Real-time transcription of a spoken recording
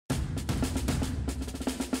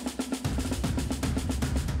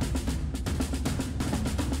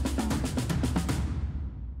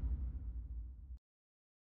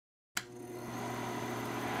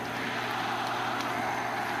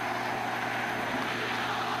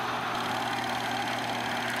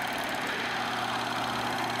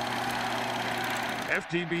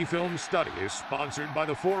FTB Film Study is sponsored by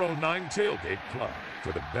the 409 Tailgate Club.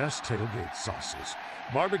 For the best tailgate sauces,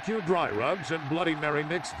 barbecue dry rubs, and Bloody Mary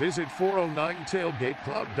mix, visit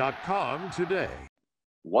 409tailgateclub.com today.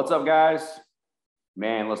 What's up, guys?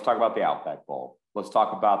 Man, let's talk about the Outback Bowl. Let's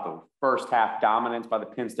talk about the first half dominance by the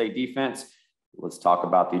Penn State defense. Let's talk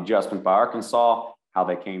about the adjustment by Arkansas, how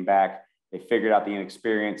they came back. They figured out the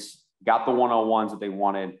inexperience, got the 101s that they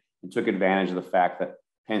wanted, and took advantage of the fact that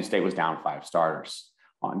Penn State was down 5 starters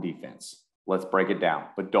on defense. Let's break it down.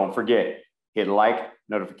 But don't forget, hit like,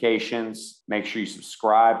 notifications, make sure you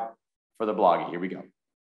subscribe for the bloggy. Here we go.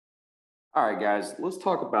 All right, guys, let's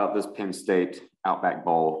talk about this Penn State Outback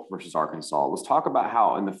Bowl versus Arkansas. Let's talk about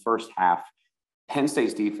how in the first half, Penn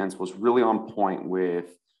State's defense was really on point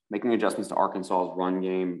with making adjustments to Arkansas's run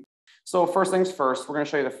game. So first things first, we're going to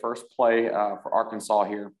show you the first play for Arkansas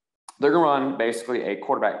here. They're going to run basically a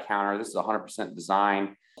quarterback counter. This is a 100%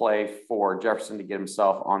 design play for Jefferson to get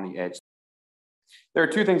himself on the edge. There are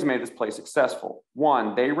 2 things that made this play successful.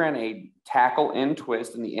 One, they ran a tackle in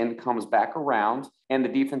twist and the end comes back around, and the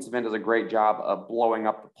defensive end does a great job of blowing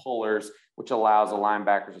up the pullers, which allows the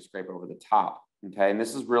linebackers to scrape over the top. Okay, and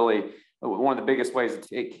this is really one of the biggest ways to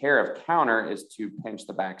take care of counter is to pinch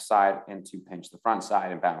the backside and to pinch the front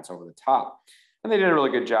side and bounce over the top. And they did a really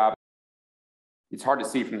good job. It's hard to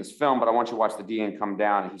see from this film, but I want you to watch the DN come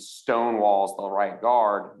down and he stonewalls the right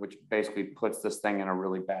guard, which basically puts this thing in a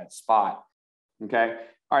really bad spot. Okay.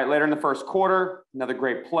 All right. Later in the first quarter, another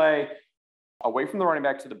great play away from the running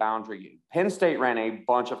back to the boundary. Penn State ran a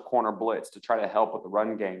bunch of corner blitz to try to help with the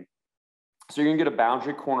run game. So you're going to get a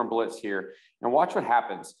boundary corner blitz here and watch what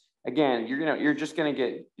happens. Again, you're just going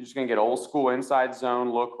to get old school inside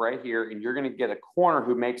zone look right here, and you're going to get a corner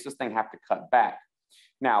who makes this thing have to cut back.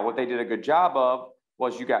 Now, what they did a good job of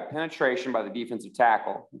was you got penetration by the defensive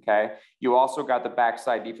tackle, okay? You also got the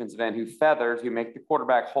backside defensive end who feathers, who make the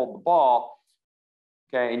quarterback hold the ball,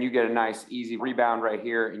 okay? And you get a nice, easy rebound right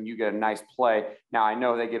here, and you get a nice play. Now, I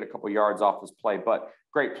know they get a couple yards off this play, but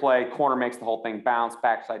great play. Corner makes the whole thing bounce.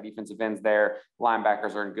 Backside defensive ends there.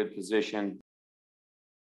 Linebackers are in good position.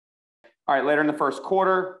 All right, later in the first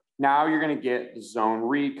quarter, now you're going to get the zone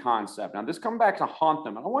read concept. Now, this comes back to haunt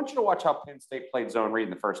them. And I want you to watch how Penn State played zone read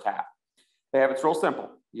in the first half. It's real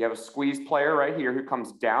simple. You have a squeeze player right here who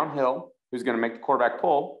comes downhill, who's going to make the quarterback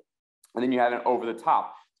pull. And then you have an over the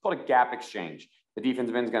top. It's called a gap exchange. The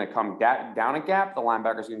defensive end is going to come down a gap. The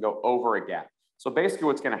linebacker is going to go over a gap. So basically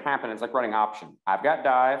what's going to happen is like running option. I've got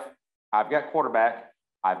dive. I've got quarterback.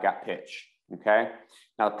 I've got pitch. Okay.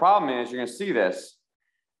 Now, the problem is you're going to see this.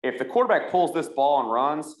 If the quarterback pulls this ball and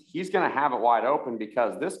runs, he's going to have it wide open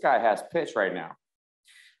because this guy has pitch right now.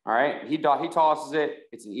 All right. He tosses it.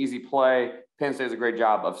 It's an easy play. Penn State does a great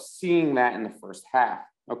job of seeing that in the first half.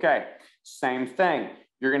 Okay. Same thing.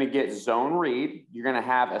 You're going to get zone read. You're going to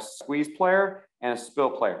have a squeeze player and a spill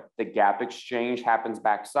player. The gap exchange happens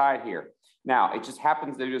backside here. Now, it just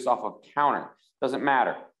happens to do this off of counter. Doesn't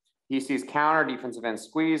matter. He sees counter, defensive end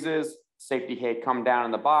squeezes, safety head come down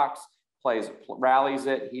in the box, rallies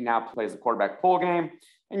it. He now plays the quarterback pull game,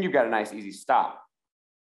 and you've got a nice, easy stop.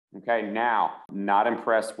 Okay, now, not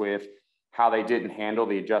impressed with how they didn't handle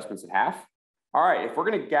the adjustments at half. All right, if we're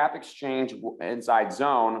going to gap exchange inside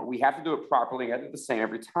zone, we have to do it properly. You got to do the same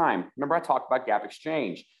every time. Remember, I talked about gap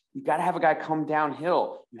exchange. You've got to have a guy come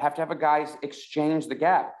downhill. You have to have a guy exchange the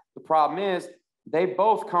gap. The problem is they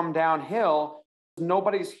both come downhill.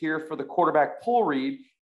 Nobody's here for the quarterback pull read,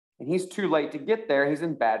 and he's too late to get there. He's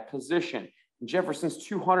in bad position. Jefferson's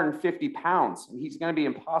 250 pounds, and he's going to be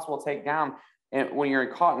impossible to take down when you're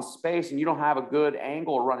caught in space and you don't have a good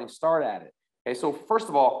angle running start at it. Okay, so first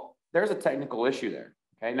of all, there's a technical issue there.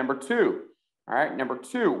 Okay, number 2. All right, number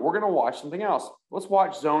 2, we're going to watch something else. Let's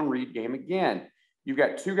watch zone read game again. You've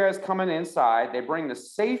got 2 guys coming inside. They bring the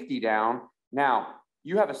safety down. Now,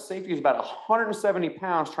 you have a safety who's about 170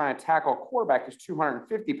 pounds trying to tackle a quarterback who's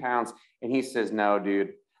 250 pounds, and he says, no,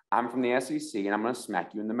 dude, I'm from the SEC, and I'm going to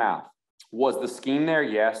smack you in the mouth. Was the scheme there?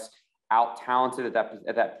 Yes. Out-talented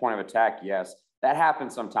at that point of attack? Yes. That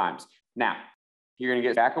happens sometimes. Now, you're going to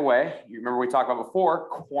get back away. You remember we talked about before,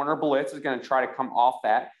 corner blitz is going to try to come off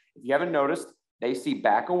that. If you haven't noticed, they see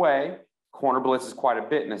back away. Corner blitz is quite a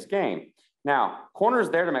bit in this game. Now, corner is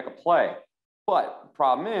there to make a play, but the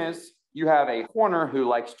problem is you have a corner who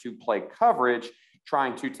likes to play coverage,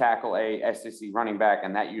 trying to tackle a SEC running back,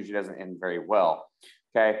 and that usually doesn't end very well.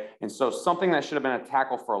 Okay, and so something that should have been a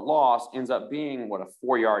tackle for a loss ends up being, what, a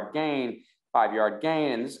 4-yard gain, 5-yard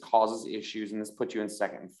gain, and this causes issues, and this puts you in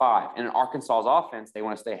 2nd and 5. And in Arkansas's offense, they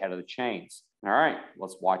want to stay ahead of the chains. All right,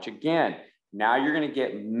 let's watch again. Now you're going to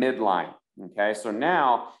get midline. Okay, so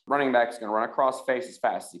now running back is going to run across face as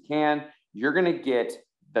fast as he can. you're going to get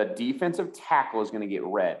the defensive tackle is going to get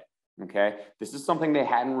red. Okay. This is something they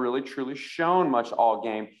hadn't really truly shown much all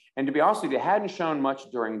game. And to be honest with you, they hadn't shown much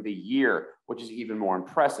during the year, which is even more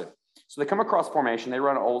impressive. So they come across formation. They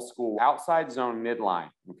run an old school outside zone midline.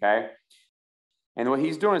 Okay. And what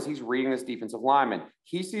he's doing is he's reading this defensive lineman.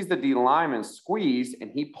 He sees the D lineman squeeze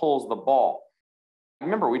and he pulls the ball.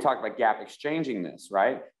 Remember, we talked about gap exchanging this,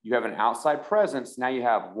 right? You have an outside presence. Now you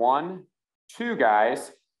have 1, 2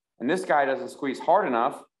 guys, and this guy doesn't squeeze hard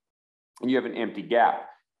enough, and you have an empty gap.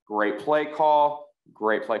 Great play call,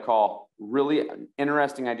 great play call. Really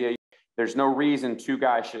interesting idea. There's no reason 2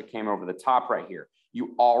 guys should have came over the top right here.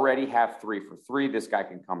 You already have 3 for 3. This guy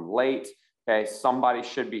can come late. Okay, somebody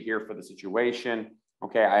should be here for the situation.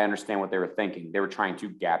 Okay, I understand what they were thinking. They were trying to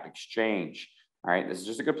gap exchange. All right, this is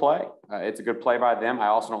just a good play. It's a good play by them. I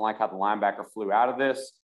also don't like how the linebacker flew out of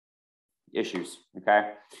this. Issues,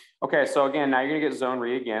 okay? Okay, so again, now you're gonna get zone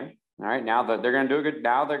read again. All right, now that they're gonna do a good,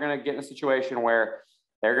 now they're gonna get in a situation where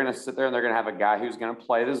they're gonna sit there and they're gonna have a guy who's gonna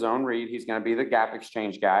play the zone read. He's gonna be the gap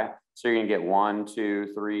exchange guy. So you're gonna get 1,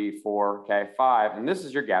 2, 3, 4, okay, 5. And this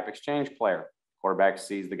is your gap exchange player. Quarterback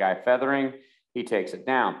sees the guy feathering, he takes it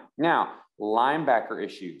down. Now, linebacker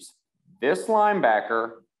issues. This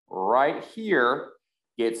linebacker right here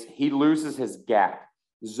he loses his gap.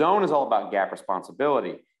 Zone is all about gap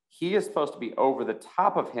responsibility. He is supposed to be over the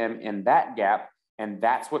top of him in that gap, and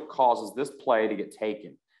that's what causes this play to get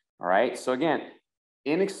taken. All right. So again,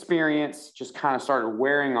 inexperience just kind of started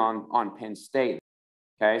wearing on Penn State.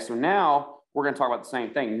 Okay. So now we're going to talk about the same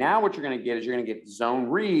thing. Now what you're going to get is you're going to get zone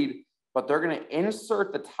read, but they're going to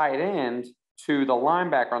insert the tight end to the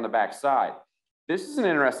linebacker on the backside. This is an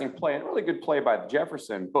interesting play, and a really good play by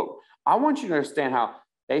Jefferson. But I want you to understand how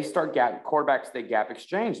they start quarterbacks, they gap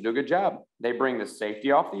exchange, do a good job. They bring the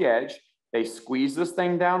safety off the edge. They squeeze this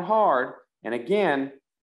thing down hard. And again,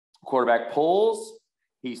 quarterback pulls,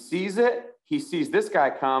 he sees it, he sees this guy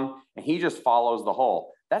come, and he just follows the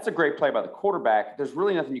hole. That's a great play by the quarterback. There's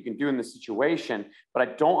really nothing you can do in this situation, but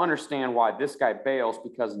I don't understand why this guy bails,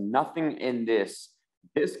 because nothing in this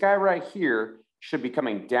guy right here should be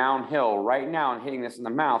coming downhill right now and hitting this in the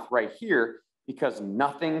mouth right here, because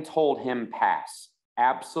nothing told him pass.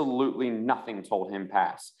 Absolutely nothing told him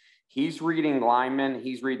pass. He's reading linemen.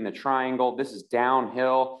 He's reading the triangle. This is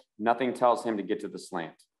downhill. Nothing tells him to get to the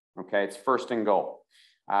slant. Okay, it's 1st and goal.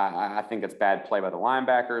 I think it's bad play by the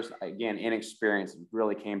linebackers. Again, inexperience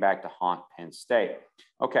really came back to haunt Penn State.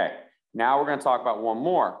 Okay, now we're going to talk about one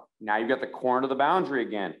more. Now you've got the corner to the boundary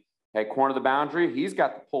again. Okay, corner to the boundary. He's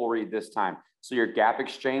got the pull read this time. So your gap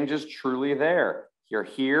exchange is truly there. You're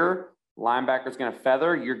here. Linebacker's going to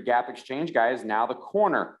feather. Your gap exchange guy is now the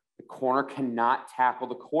corner. The corner cannot tackle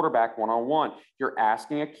the quarterback one-on-one. You're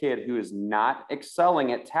asking a kid who is not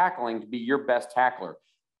excelling at tackling to be your best tackler.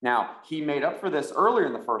 Now, he made up for this earlier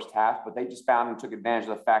in the first half, but they just found and took advantage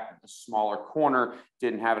of the fact that the smaller corner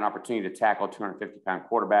didn't have an opportunity to tackle a 250-pound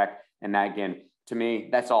quarterback. And that, again, to me,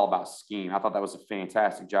 that's all about scheme. I thought that was a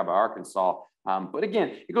fantastic job by Arkansas. But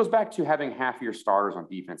again, it goes back to having half of your starters on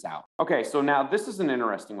defense out. Okay, so now this is an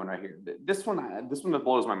interesting one right here. This one that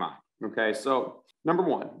blows my mind. Okay, so number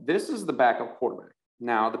 1, this is the backup quarterback.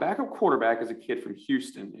 Now, the backup quarterback is a kid from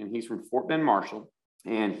Houston, and he's from Fort Bend Marshall,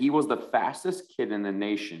 and he was the fastest kid in the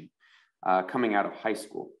nation coming out of high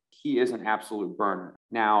school. He is an absolute burner.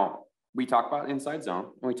 Now, we talk about inside zone,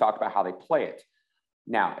 and we talk about how they play it.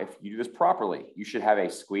 Now, if you do this properly, you should have a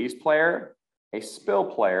squeeze player, a spill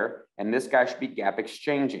player, and this guy should be gap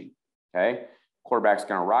exchanging, okay? Quarterback's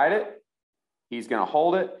gonna ride it. He's gonna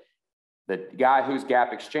hold it. The guy who's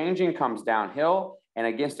gap exchanging comes downhill, and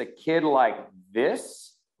against a kid like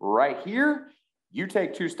this right here, you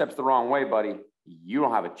take 2 steps the wrong way, buddy, you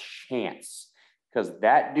don't have a chance, because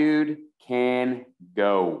that dude can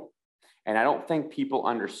go. And I don't think people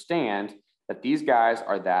understand that these guys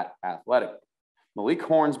are that athletic. Malik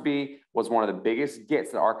Hornsby was one of the biggest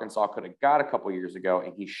gets that Arkansas could have got a couple years ago,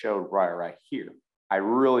 and he showed right here. I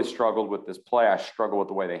really struggled with this play. I struggled with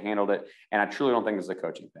the way they handled it, and I truly don't think this is a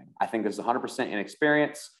coaching thing. I think this is 100%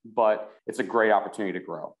 inexperience, but it's a great opportunity to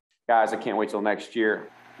grow. Guys, I can't wait till next year.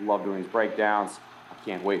 Love doing these breakdowns. I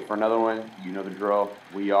can't wait for another one. You know the drill.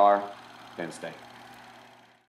 We are Penn State.